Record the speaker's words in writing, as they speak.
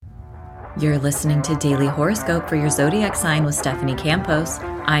You're listening to Daily Horoscope for your zodiac sign with Stephanie Campos.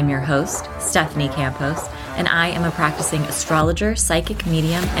 I'm your host, Stephanie Campos, and I am a practicing astrologer, psychic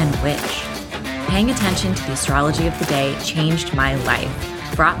medium, and witch. Paying attention to the astrology of the day changed my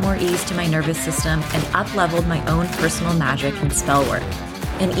life, brought more ease to my nervous system, and up-leveled my own personal magic and spell work.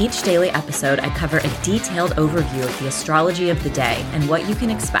 In each daily episode, I cover a detailed overview of the astrology of the day and what you can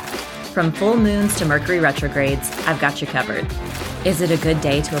expect. From full moons to Mercury retrogrades, I've got you covered. Is it a good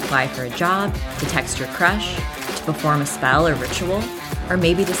day to apply for a job, to text your crush, to perform a spell or ritual, or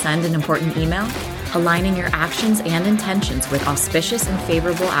maybe to send an important email? Aligning your actions and intentions with auspicious and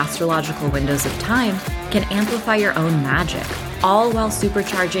favorable astrological windows of time can amplify your own magic, all while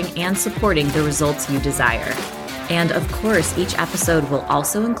supercharging and supporting the results you desire. And of course, each episode will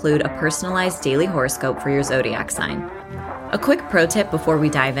also include a personalized daily horoscope for your zodiac sign. A quick pro tip before we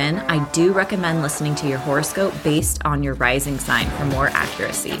dive in, I do recommend listening to your horoscope based on your rising sign for more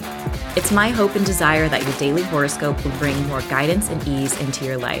accuracy. It's my hope and desire that your daily horoscope will bring more guidance and ease into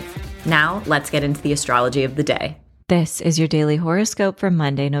your life. Now, let's get into the astrology of the day. This is your daily horoscope for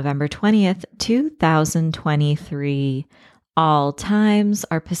Monday, November 20th, 2023. All times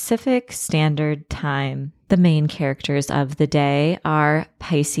are Pacific Standard Time. The main characters of the day are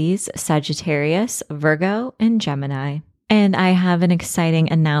Pisces, Sagittarius, Virgo, and Gemini. And I have an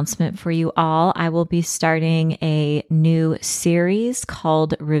exciting announcement for you all. I will be starting a new series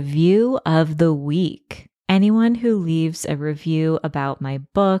called Review of the Week. Anyone who leaves a review about my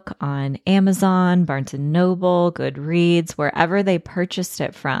book on Amazon, Barnes & Noble, Goodreads, wherever they purchased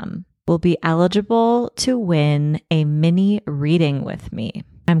it from, will be eligible to win a mini reading with me.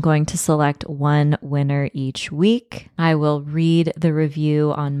 I'm going to select one winner each week. I will read the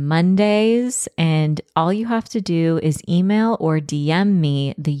review on Mondays, and all you have to do is email or DM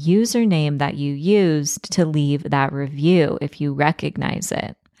me the username that you used to leave that review if you recognize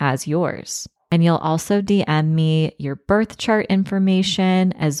it as yours. And you'll also DM me your birth chart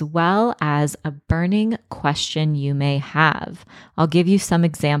information as well as a burning question you may have. I'll give you some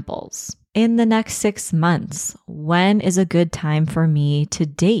examples. In the next 6 months, when is a good time for me to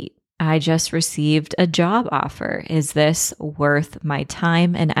date? I just received a job offer. Is this worth my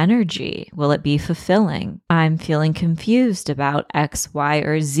time and energy? Will it be fulfilling? I'm feeling confused about X, Y,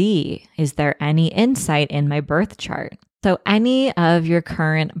 or Z. Is there any insight in my birth chart? So any of your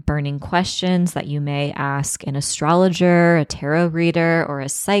current burning questions that you may ask an astrologer, a tarot reader, or a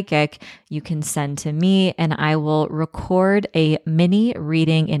psychic, you can send to me and I will record a mini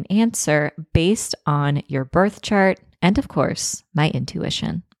reading and answer based on your birth chart and, of course, my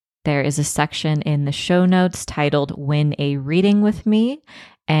intuition. There is a section in the show notes titled Win a Reading with Me,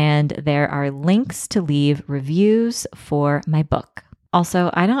 and there are links to leave reviews for my book.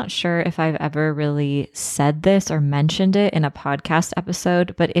 Also, I'm not sure if I've ever really said this or mentioned it in a podcast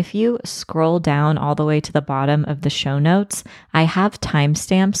episode, but if you scroll down all the way to the bottom of the show notes, I have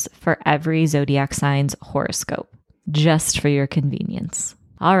timestamps for every zodiac sign's horoscope, just for your convenience.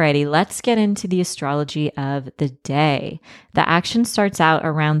 Alrighty, let's get into the astrology of the day. The action starts out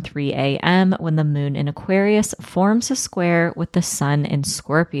around 3 a.m. when the moon in Aquarius forms a square with the sun in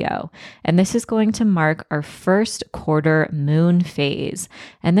Scorpio. And this is going to mark our first quarter moon phase.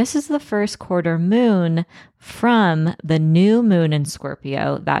 And this is the first quarter moon from the new moon in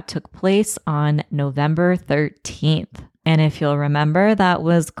Scorpio that took place on November 13th. And if you'll remember, that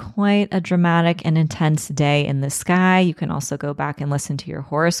was quite a dramatic and intense day in the sky. You can also go back and listen to your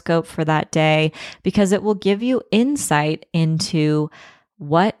horoscope for that day because it will give you insight into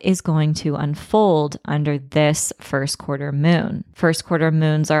what is going to unfold under this first quarter moon. First quarter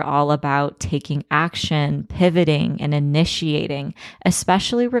moons are all about taking action, pivoting, and initiating,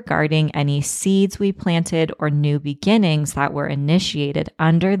 especially regarding any seeds we planted or new beginnings that were initiated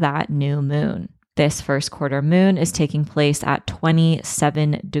under that new moon. This first quarter moon is taking place at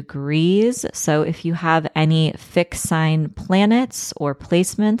 27 degrees. So if you have any fixed sign planets or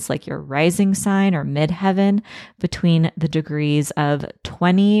placements like your rising sign or midheaven between the degrees of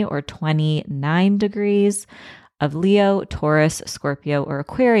 20 or 29 degrees of Leo, Taurus, Scorpio, or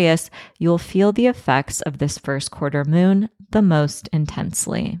Aquarius, you'll feel the effects of this first quarter moon the most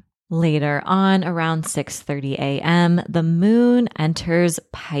intensely. Later on, around 6:30 a.m., the moon enters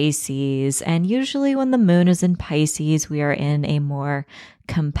Pisces. And usually when the moon is in Pisces, we are in a more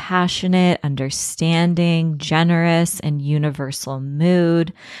compassionate, understanding, generous, and universal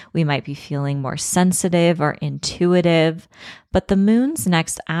mood. We might be feeling more sensitive or intuitive. But the moon's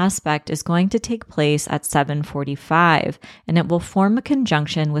next aspect is going to take place at 7:45, and it will form a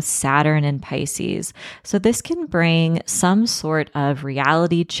conjunction with Saturn in Pisces. So this can bring some sort of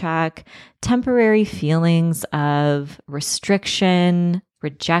reality check, temporary feelings of restriction,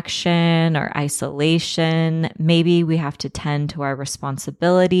 rejection or isolation. Maybe we have to tend to our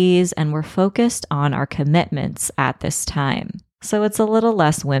responsibilities and we're focused on our commitments at this time. So it's a little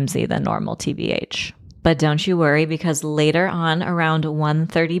less whimsy than normal, TBH. But don't you worry, because later on around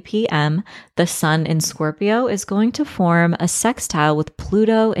 1:30 p.m., the sun in Scorpio is going to form a sextile with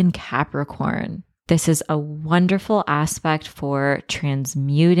Pluto in Capricorn. This is a wonderful aspect for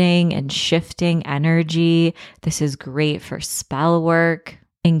transmuting and shifting energy. This is great for spell work,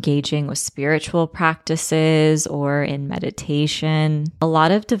 engaging with spiritual practices, or in meditation. A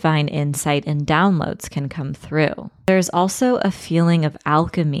lot of divine insight and downloads can come through. There's also a feeling of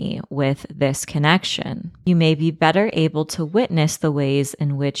alchemy with this connection. You may be better able to witness the ways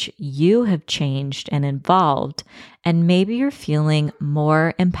in which you have changed and evolved, and maybe you're feeling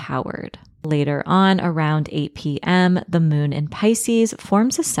more empowered. Later on, around 8 p.m., the moon in Pisces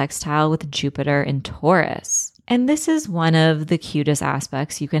forms a sextile with Jupiter in Taurus. And this is one of the cutest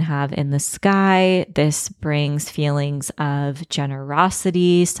aspects you can have in the sky. This brings feelings of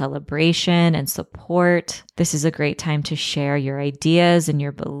generosity, celebration, and support. This is a great time to share your ideas and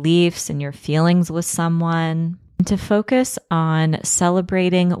your beliefs and your feelings with someone, and to focus on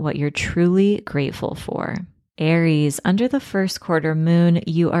celebrating what you're truly grateful for. Aries, under the first quarter moon,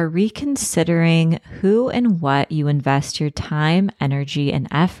 you are reconsidering who and what you invest your time, energy, and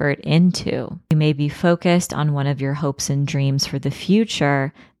effort into. You may be focused on one of your hopes and dreams for the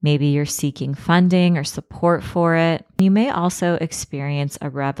future. Maybe you're seeking funding or support for it. You may also experience a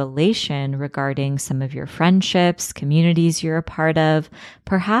revelation regarding some of your friendships, communities you're a part of.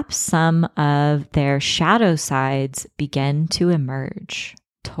 Perhaps some of their shadow sides begin to emerge.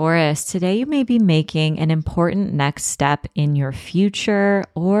 Taurus, today you may be making an important next step in your future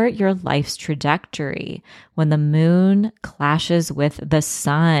or your life's trajectory when the moon clashes with the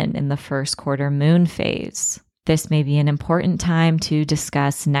sun in the first quarter moon phase. This may be an important time to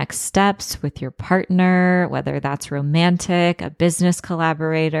discuss next steps with your partner, whether that's romantic, a business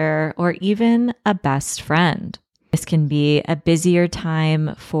collaborator, or even a best friend. This can be a busier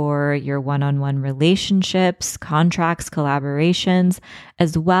time for your one-on-one relationships, contracts, collaborations,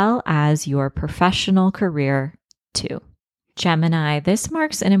 as well as your professional career too. Gemini, this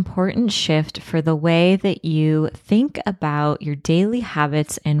marks an important shift for the way that you think about your daily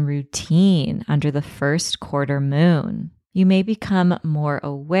habits and routine under the first quarter moon. You may become more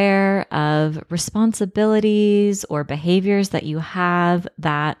aware of responsibilities or behaviors that you have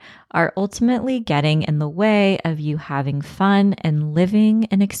that are ultimately getting in the way of you having fun and living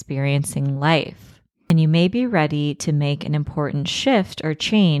and experiencing life. And you may be ready to make an important shift or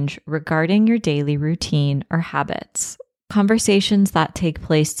change regarding your daily routine or habits. Conversations that take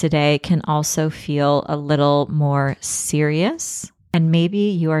place today can also feel a little more serious, and maybe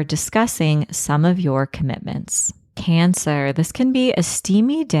you are discussing some of your commitments. Cancer, this can be a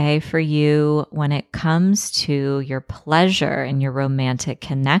steamy day for you when it comes to your pleasure and your romantic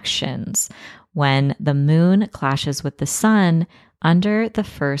connections when the moon clashes with the sun under the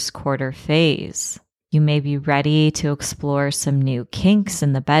first quarter phase. You may be ready to explore some new kinks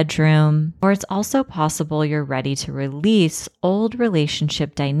in the bedroom, or it's also possible you're ready to release old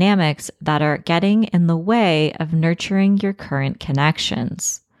relationship dynamics that are getting in the way of nurturing your current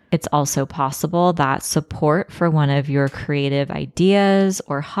connections. It's also possible that support for one of your creative ideas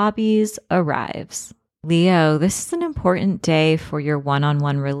or hobbies arrives. Leo, this is an important day for your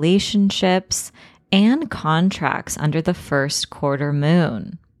one-on-one relationships and contracts under the first quarter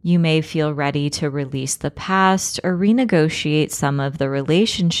moon. You may feel ready to release the past or renegotiate some of the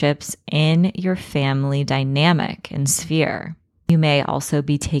relationships in your family dynamic and sphere. You may also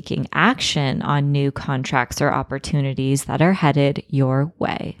be taking action on new contracts or opportunities that are headed your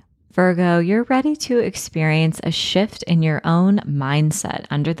way. Virgo, you're ready to experience a shift in your own mindset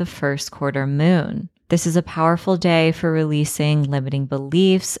under the first quarter moon. This is a powerful day for releasing limiting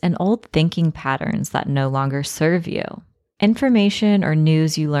beliefs and old thinking patterns that no longer serve you. Information or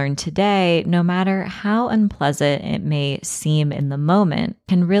news you learn today, no matter how unpleasant it may seem in the moment,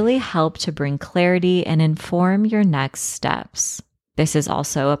 can really help to bring clarity and inform your next steps. This is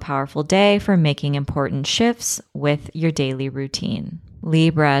also a powerful day for making important shifts with your daily routine.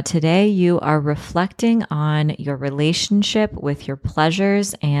 Libra, today you are reflecting on your relationship with your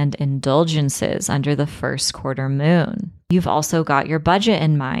pleasures and indulgences under the first quarter moon. You've also got your budget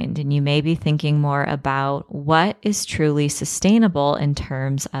in mind, and you may be thinking more about what is truly sustainable in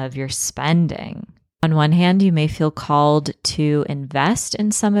terms of your spending. On one hand, you may feel called to invest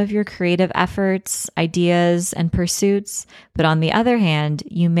in some of your creative efforts, ideas, and pursuits, but on the other hand,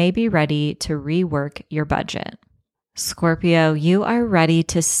 you may be ready to rework your budget. Scorpio, you are ready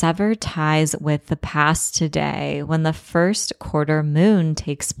to sever ties with the past today when the first quarter moon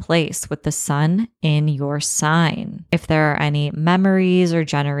takes place with the sun in your sign. If there are any memories or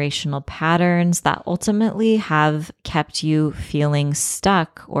generational patterns that ultimately have kept you feeling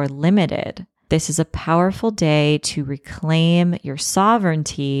stuck or limited, this is a powerful day to reclaim your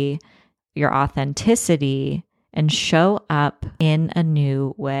sovereignty, your authenticity, and show up in a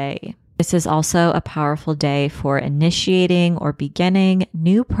new way. This is also a powerful day for initiating or beginning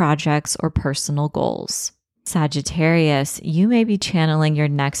new projects or personal goals. Sagittarius, you may be channeling your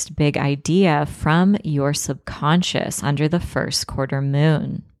next big idea from your subconscious under the first quarter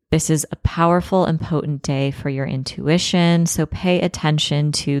moon. This is a powerful and potent day for your intuition, so pay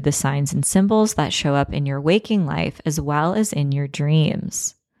attention to the signs and symbols that show up in your waking life as well as in your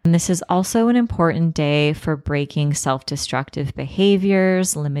dreams. And this is also an important day for breaking self-destructive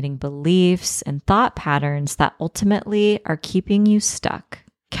behaviors, limiting beliefs, and thought patterns that ultimately are keeping you stuck.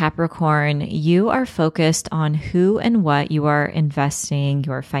 Capricorn, you are focused on who and what you are investing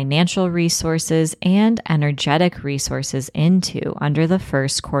your financial resources and energetic resources into under the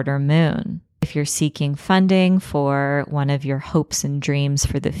first quarter moon. If you're seeking funding for one of your hopes and dreams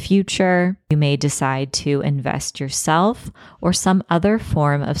for the future, you may decide to invest yourself, or some other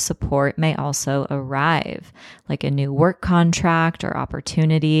form of support may also arrive, like a new work contract or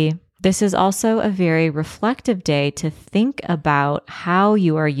opportunity. This is also a very reflective day to think about how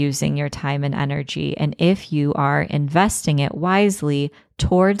you are using your time and energy, and if you are investing it wisely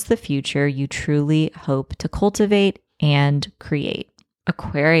towards the future you truly hope to cultivate and create.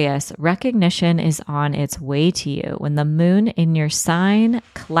 Aquarius, recognition is on its way to you when the moon in your sign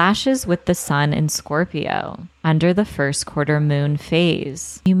clashes with the sun in Scorpio under the first quarter moon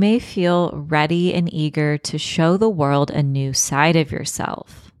phase. You may feel ready and eager to show the world a new side of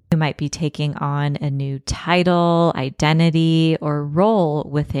yourself. You might be taking on a new title, identity, or role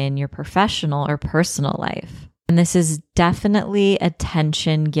within your professional or personal life. And this is definitely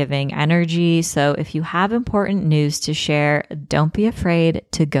attention-giving energy, so if you have important news to share, don't be afraid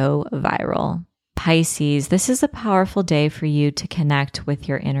to go viral. Pisces, this is a powerful day for you to connect with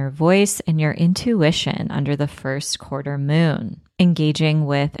your inner voice and your intuition under the first quarter moon. Engaging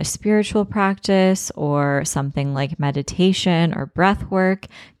with a spiritual practice or something like meditation or breath work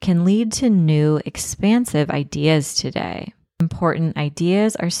can lead to new, expansive ideas today. Important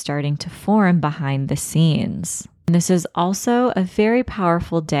ideas are starting to form behind the scenes. And this is also a very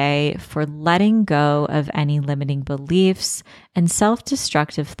powerful day for letting go of any limiting beliefs and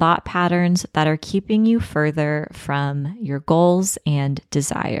self-destructive thought patterns that are keeping you further from your goals and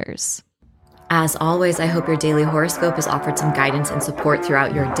desires. As always, I hope your daily horoscope has offered some guidance and support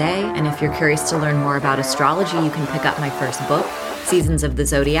throughout your day. And if you're curious to learn more about astrology, you can pick up my first book, Seasons of the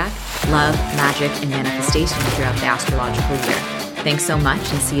Zodiac, Love, Magic, and Manifestation throughout the astrological year. Thanks so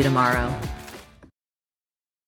much and see you tomorrow.